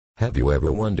Have you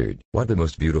ever wondered why the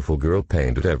most beautiful girl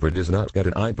painted ever does not get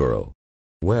an eyebrow?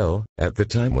 Well, at the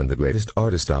time when the greatest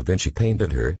artist Da Vinci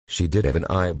painted her, she did have an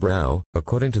eyebrow,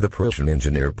 according to the Prussian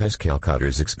engineer Pascal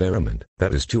Cotter's experiment.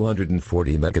 That is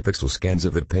 240 megapixel scans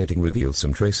of the painting revealed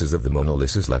some traces of the Mona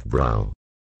Lisa's left brow.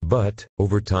 But,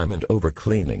 over time and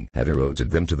over-cleaning had eroded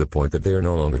them to the point that they are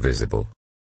no longer visible.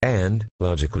 And,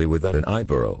 logically without an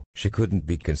eyebrow, she couldn't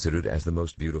be considered as the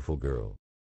most beautiful girl.